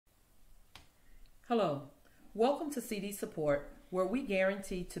Hello, welcome to CD Support, where we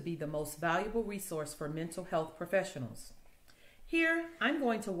guarantee to be the most valuable resource for mental health professionals. Here, I'm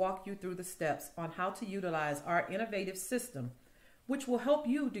going to walk you through the steps on how to utilize our innovative system, which will help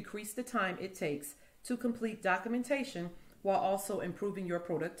you decrease the time it takes to complete documentation while also improving your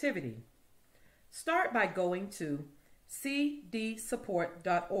productivity. Start by going to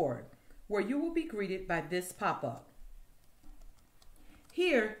cdsupport.org, where you will be greeted by this pop-up.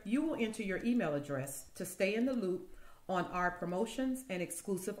 Here, you will enter your email address to stay in the loop on our promotions and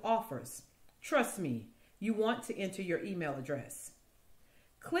exclusive offers. Trust me, you want to enter your email address.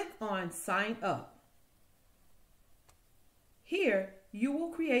 Click on Sign Up. Here, you will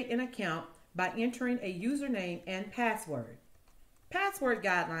create an account by entering a username and password. Password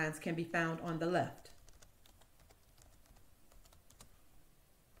guidelines can be found on the left.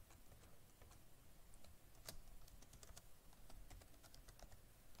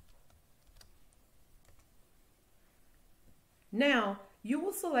 Now, you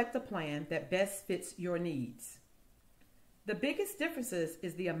will select a plan that best fits your needs. The biggest differences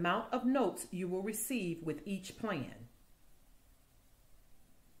is the amount of notes you will receive with each plan.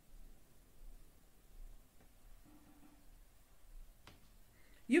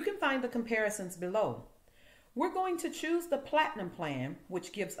 You can find the comparisons below. We're going to choose the Platinum plan,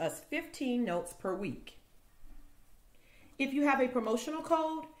 which gives us 15 notes per week. If you have a promotional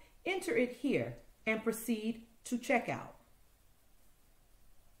code, enter it here and proceed to checkout.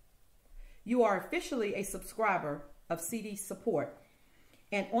 You are officially a subscriber of CD Support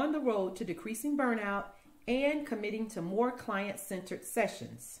and on the road to decreasing burnout and committing to more client-centered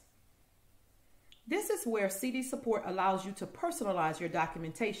sessions. This is where CD Support allows you to personalize your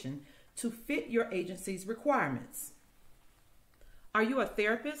documentation to fit your agency's requirements. Are you a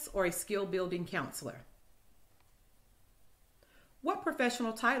therapist or a skill-building counselor? What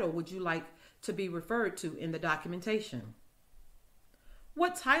professional title would you like to be referred to in the documentation?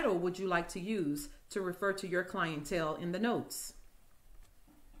 What title would you like to use to refer to your clientele in the notes?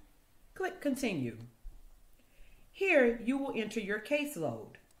 Click Continue. Here you will enter your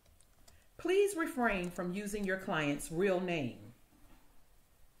caseload. Please refrain from using your client's real name.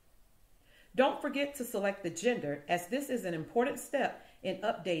 Don't forget to select the gender, as this is an important step in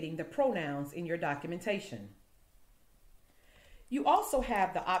updating the pronouns in your documentation. You also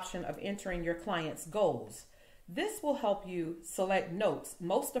have the option of entering your client's goals. This will help you select notes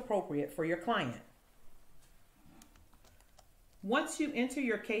most appropriate for your client. Once you enter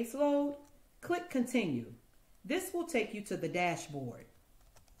your caseload, click Continue. This will take you to the dashboard.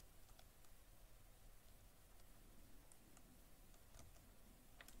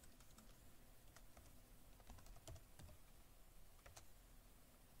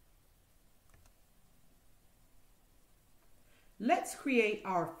 Let's create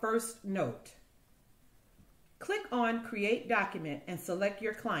our first note. Click on Create Document and select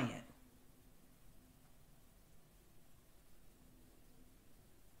your client.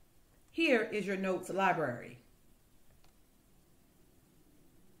 Here is your notes library.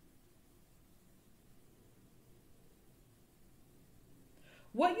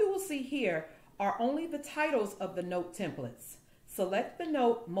 What you will see here are only the titles of the note templates. Select the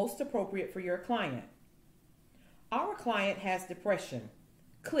note most appropriate for your client. Our client has depression.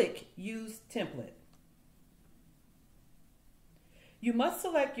 Click Use Template. You must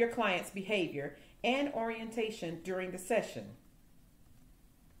select your client's behavior and orientation during the session.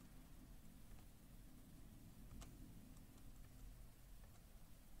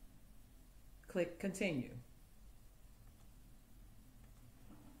 Click Continue.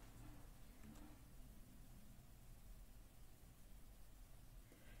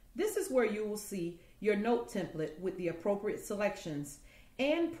 This is where you will see your note template with the appropriate selections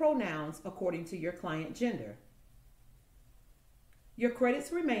and pronouns according to your client gender. Your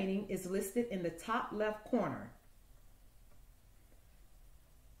credits remaining is listed in the top left corner.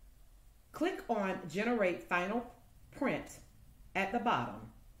 Click on Generate Final Print at the bottom.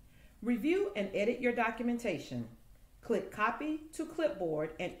 Review and edit your documentation. Click Copy to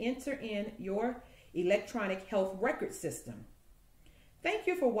Clipboard and enter in your electronic health record system. Thank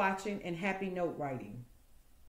you for watching and happy note writing.